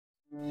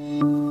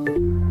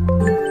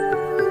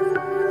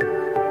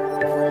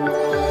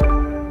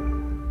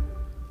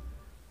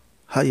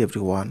Hi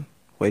everyone,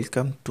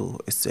 welcome to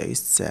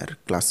share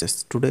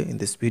classes. Today in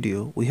this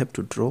video we have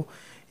to draw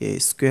a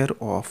square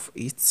of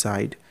each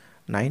side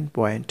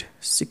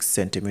 9.6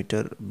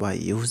 centimeter by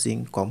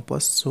using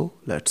compass. So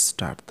let's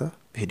start the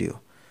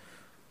video.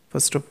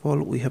 First of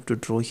all, we have to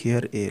draw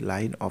here a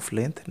line of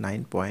length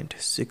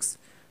 9.6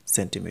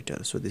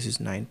 centimeter. So this is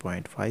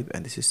 9.5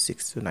 and this is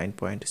 6, so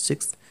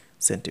 9.6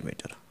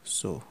 centimeter.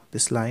 So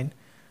this line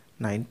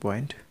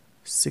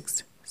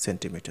 9.6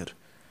 centimeter.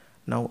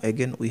 Now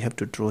again we have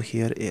to draw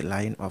here a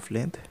line of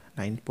length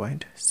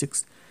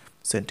 9.6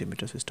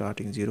 centimeters, so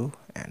starting 0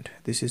 and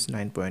this is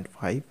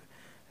 9.5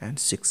 and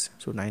 6,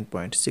 so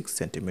 9.6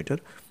 centimeter,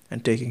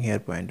 and taking here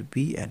point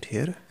B and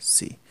here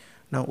C.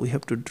 Now we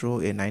have to draw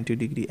a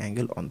 90-degree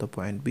angle on the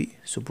point B,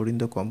 so putting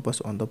the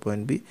compass on the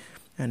point B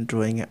and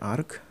drawing an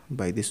arc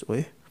by this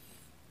way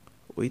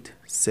with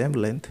same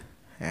length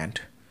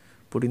and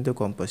putting the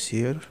compass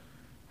here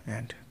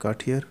and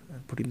cut here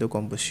and putting the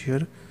compass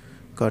here,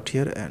 cut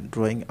here and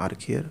drawing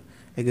arc here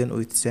again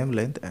with same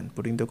length and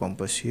putting the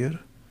compass here,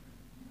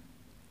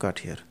 cut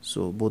here.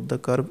 So both the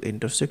curve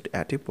intersect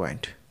at a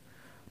point.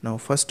 Now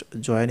first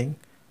joining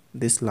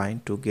this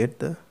line to get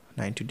the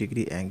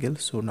 90-degree angle.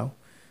 So now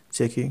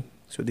checking,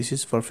 so this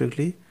is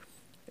perfectly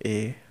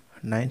a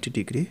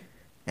 90-degree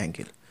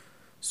angle.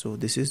 So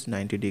this is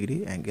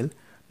 90-degree angle.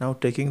 Now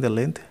taking the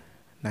length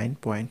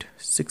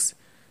 9.6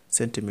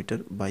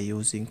 centimeter by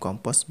using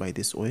compass by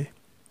this way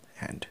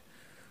and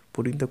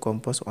putting the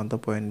compass on the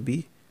point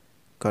B,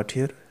 cut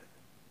here,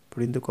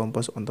 putting the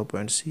compass on the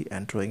point C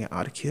and drawing an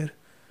arc here,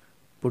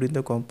 putting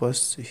the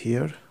compass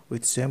here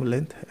with same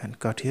length and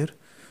cut here.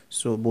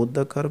 So both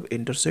the curve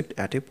intersect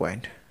at a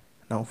point.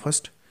 Now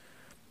first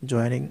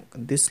joining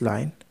this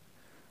line,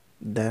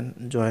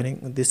 then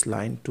joining this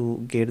line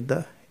to get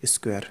the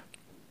square.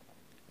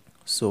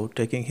 So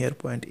taking here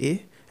point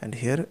A and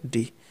here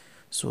D.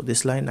 So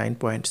this line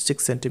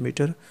 9.6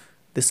 centimeter,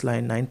 this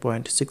line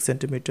 9.6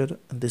 centimeter,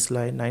 this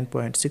line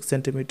 9.6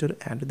 centimeter,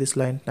 and this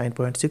line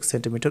 9.6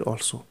 centimeter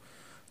also.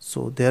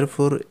 So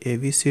therefore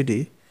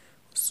ABCD,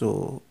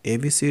 so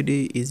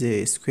ABCD is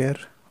a square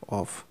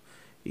of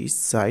each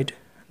side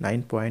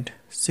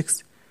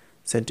 9.6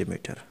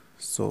 centimeter.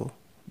 So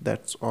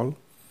that's all.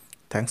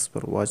 Thanks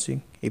for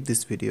watching. If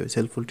this video is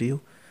helpful to you,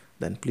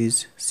 then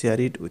please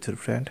share it with your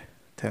friend.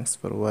 Thanks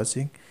for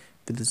watching.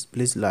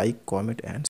 Please like, comment and